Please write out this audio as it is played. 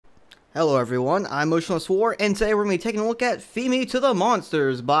Hello everyone, I'm Motionless War, and today we're going to be taking a look at Feed Me to the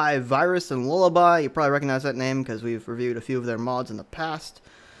Monsters by Virus and Lullaby. You probably recognize that name because we've reviewed a few of their mods in the past.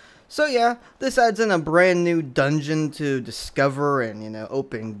 So yeah, this adds in a brand new dungeon to discover and,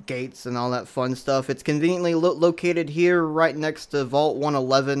 open gates and all that fun stuff. It's conveniently located here right next to Vault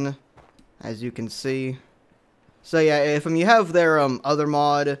 111, as you can see. So yeah, if you have their other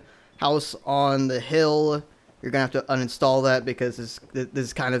mod, House on the Hill, you're going to have to uninstall that because this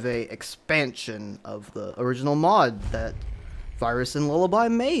is kind of a expansion of the original mod that Virus and Lullaby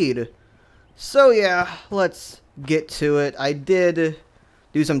made. So yeah, let's get to it. I did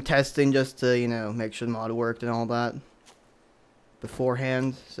do some testing just to, make sure the mod worked and all that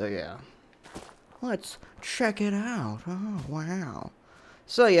beforehand. So yeah, let's check it out. Oh, wow.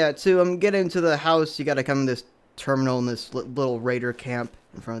 So yeah, to get into the house, you got to come to this terminal in this little raider camp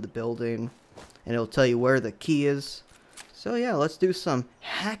in front of the building. And it'll tell you where the key is. So yeah, let's do some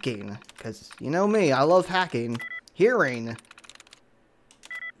hacking. Because, you know me, I love hacking. Hearing.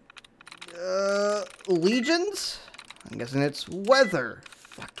 Legions? I'm guessing it's weather.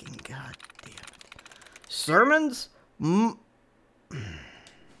 Fucking goddamn it. Sermons? Well,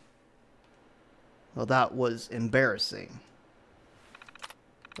 that was embarrassing.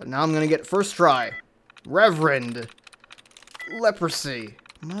 But now I'm gonna get first try. Reverend. Leprosy.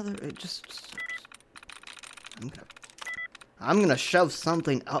 Mother, it just... I'm gonna shove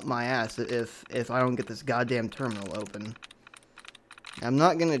something up my ass if I don't get this goddamn terminal open. I'm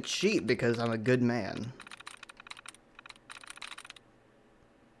not gonna cheat because I'm a good man.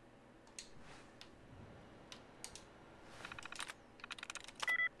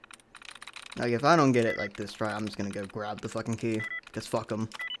 Like, if I don't get it like this try, I'm just gonna go grab the fucking key. Because fuck them.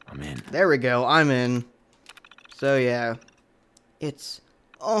 I'm in. There we go, I'm in. So yeah, it's...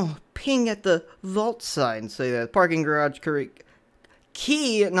 Oh, ping at the vault sign. So yeah, parking garage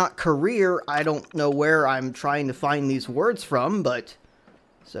key, not career. I don't know where I'm trying to find these words from, but...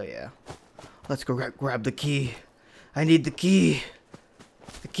 So yeah. Let's go grab the key. I need the key.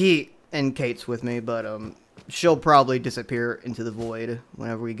 The key. And Kate's with me, but she'll probably disappear into the void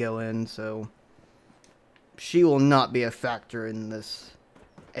whenever we go in, so... She will not be a factor in this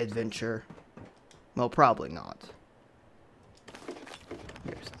adventure. Well, probably not.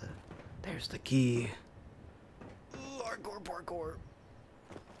 There's the key. Parkour.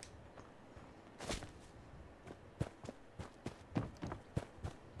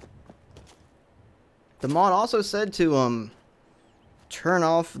 The mod also said to turn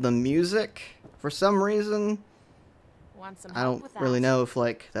off the music for some reason. Want some I help don't with that? really know if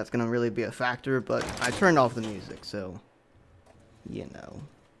that's gonna really be a factor, but I turned off the music, so you know.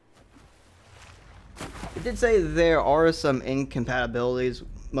 It did say there are some incompatibilities,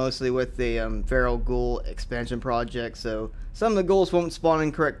 mostly with the Feral Ghoul expansion project, so some of the ghouls won't spawn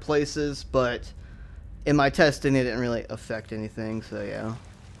in correct places, but in my testing it didn't really affect anything, so yeah.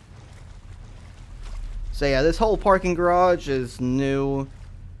 So yeah, this whole parking garage is new,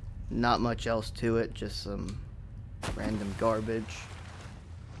 not much else to it, just some random garbage.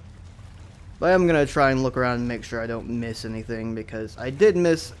 But I'm gonna try and look around and make sure I don't miss anything, because I did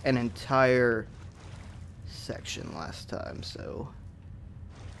miss an entire section last time, so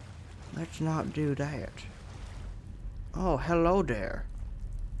let's not do that. Oh, hello there.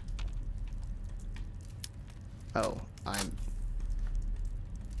 Oh,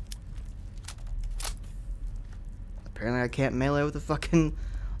 apparently I can't melee with a fucking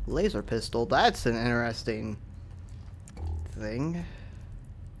laser pistol. That's an interesting thing.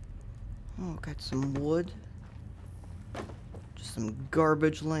 Oh, got some wood. Just some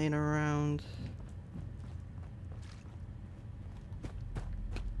garbage laying around.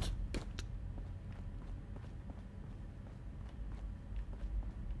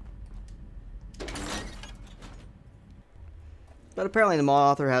 But apparently the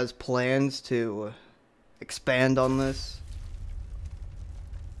mod author has plans to expand on this.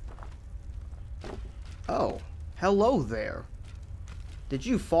 Oh, hello there. Did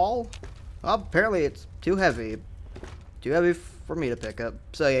you fall? Well, apparently it's too heavy. Too heavy for me to pick up.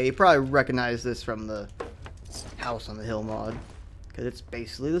 So yeah, you probably recognize this from the House on the Hill mod, because it's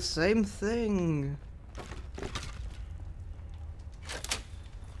basically the same thing.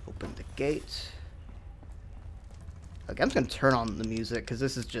 Open the gate. Okay, I'm just gonna turn on the music, because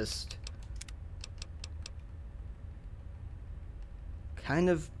this is just kind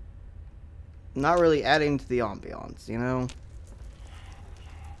of not really adding to the ambiance, you know?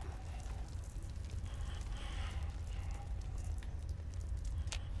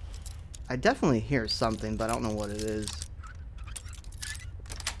 I definitely hear something, but I don't know what it is.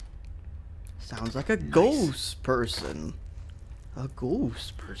 Sounds like a ghost person. A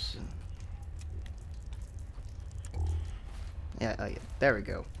ghost person. Yeah, oh yeah, there we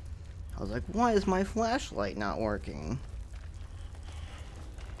go. I was like, why is my flashlight not working?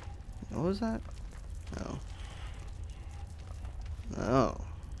 What was that? Oh. Oh.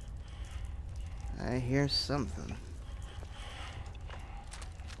 I hear something.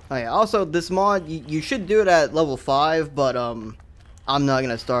 Oh yeah, also this mod, you should do it at level 5, but I'm not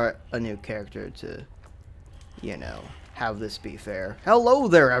gonna start a new character to, you know, have this be fair. Hello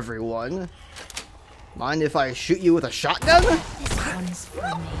there, everyone! Mind if I shoot you with a shotgun? This one's for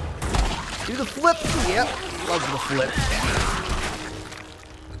me. Do the flip! Yep, love the flip.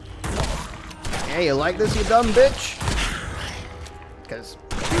 Hey, you like this, you dumb bitch? Because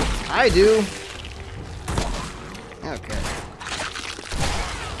I do. Okay.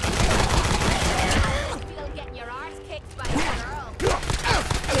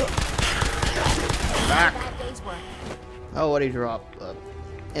 Back. Oh, what did he drop?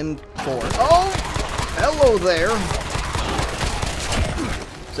 M4. Oh! Hello there!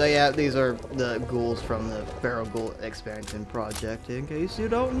 So yeah, these are the ghouls from the Feral Ghoul expansion project, in case you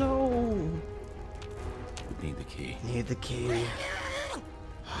don't know. Need the key. Need the key.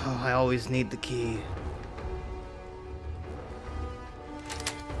 Oh, I always need the key.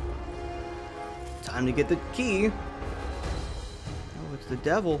 Time to get the key. Oh, it's the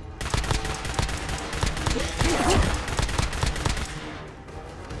devil.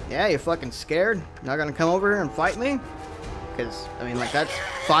 Yeah, you fucking scared? Not gonna come over here and fight me? Because, I mean, like, that's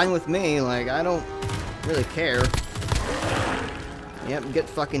fine with me. Like, I don't really care. Yep, get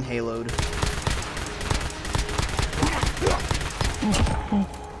fucking haloed.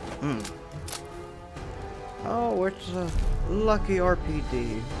 Oh, it's a lucky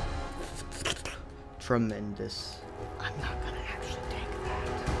RPD. Tremendous. I'm not gonna actually take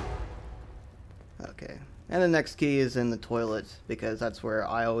that. Okay. And the next key is in the toilet, because that's where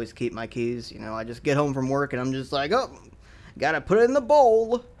I always keep my keys. You know, I just get home from work and I'm just like, oh, gotta put it in the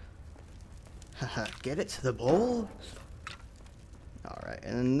bowl. Haha, get it to the bowl? Alright,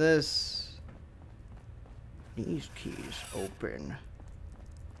 and then these keys open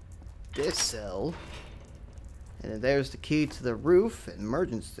this cell. And then there's the key to the roof,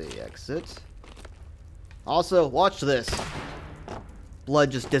 emergency exit. Also, watch this.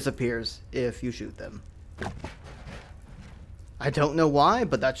 Blood just disappears if you shoot them. I don't know why,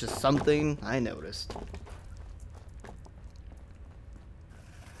 but that's just something I noticed.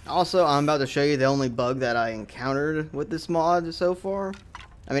 Also, I'm about to show you the only bug that I encountered with this mod so far.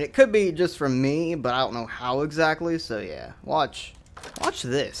 I mean, it could be just from me, but I don't know how exactly, so yeah. Watch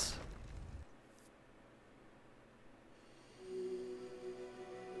this.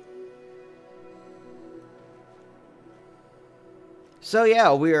 So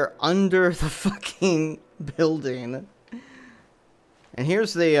yeah, we are under the fucking building. And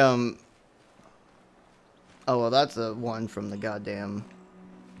here's the, oh, well, that's a one from the goddamn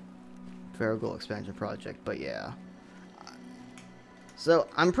Feral Ghoul expansion project, but yeah. So,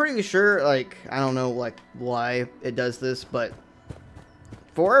 I'm pretty sure, like, I don't know, like, why it does this, but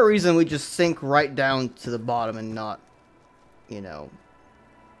for whatever reason, we just sink right down to the bottom and not, you know,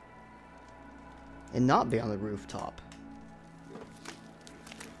 and not be on the rooftop.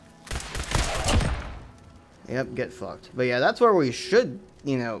 Yep, get fucked. But yeah, that's where we should,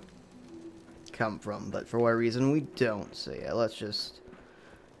 you know, come from. But for whatever reason, we don't. So yeah, let's just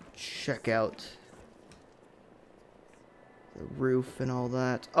check out the roof and all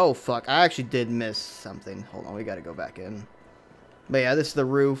that. Oh, fuck. I actually did miss something. Hold on, we gotta go back in. But yeah, this is the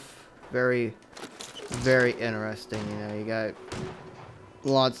roof. Very, very interesting. You know, you got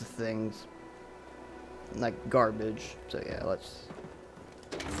lots of things. Like garbage. So yeah, let's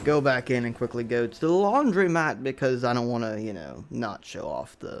go back in and quickly go to the laundromat because I don't want to, you know, not show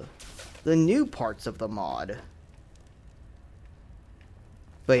off the new parts of the mod.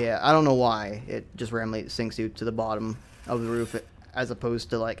 But yeah, I don't know why it just randomly sinks you to the bottom of the roof as opposed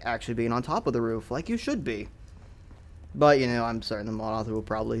to like actually being on top of the roof like you should be. But you know, I'm certain the mod author will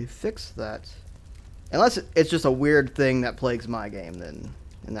probably fix that. Unless it's just a weird thing that plagues my game, then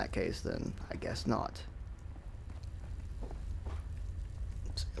in that case, then I guess not.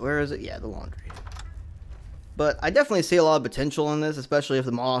 Where is it? Yeah, the laundry. But I definitely see a lot of potential in this, especially if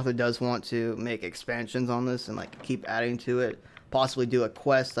the mod author does want to make expansions on this and like keep adding to it. Possibly do a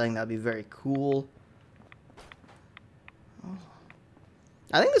quest. I think that'd be very cool. Oh.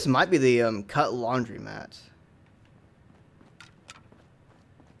 I think this might be the cut laundromat,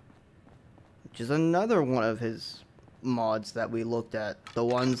 which is another one of his mods that we looked at. The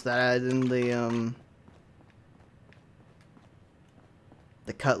ones that add in the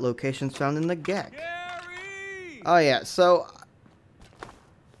cut locations found in the GEC. Gary! Oh yeah, so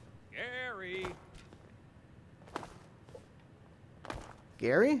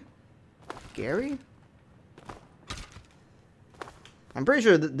Gary? Gary? I'm pretty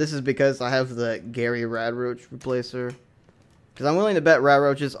sure that this is because I have the Gary Radroach replacer. Because I'm willing to bet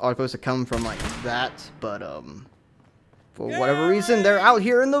Radroaches are supposed to come from like that, but for whatever reason they're out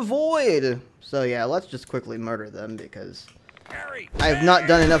here in the void. So yeah, let's just quickly murder them because I have not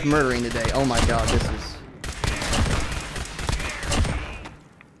done enough murdering today. Oh my god, this is...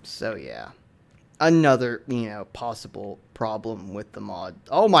 So yeah. Another, you know, possible problem with the mod.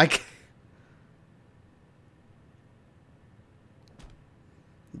 Oh my god.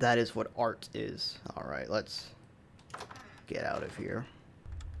 That is what art is. Alright, let's get out of here.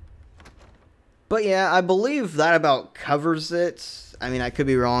 But yeah, I believe that about covers it. I mean, I could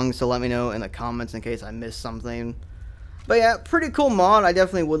be wrong, so let me know in the comments in case I missed something. But yeah, pretty cool mod. I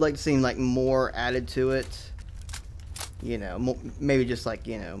definitely would like to see like more added to it. You know, maybe just like,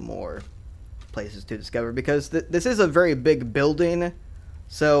 you know, more places to discover. Because this is a very big building.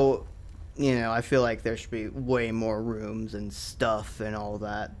 So, you know, I feel like there should be way more rooms and stuff and all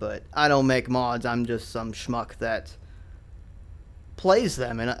that. But I don't make mods. I'm just some schmuck that plays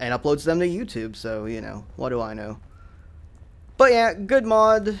them and uploads them to YouTube. So, you know, what do I know? But yeah, good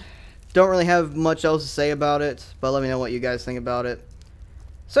mod. Don't really have much else to say about it, but let me know what you guys think about it.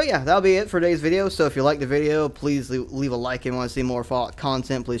 So yeah, that'll be it for today's video. So if you liked the video, please leave a like and want to see more Fallout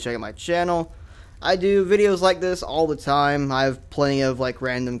content. Please check out my channel. I do videos like this all the time. I have plenty of like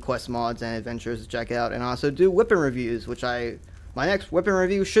random quest mods and adventures to check out, and I also do weapon reviews, which my next weapon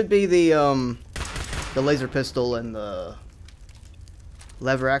review should be the laser pistol and the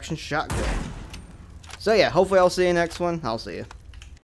lever action shotgun. So yeah, hopefully I'll see you next one. I'll see you.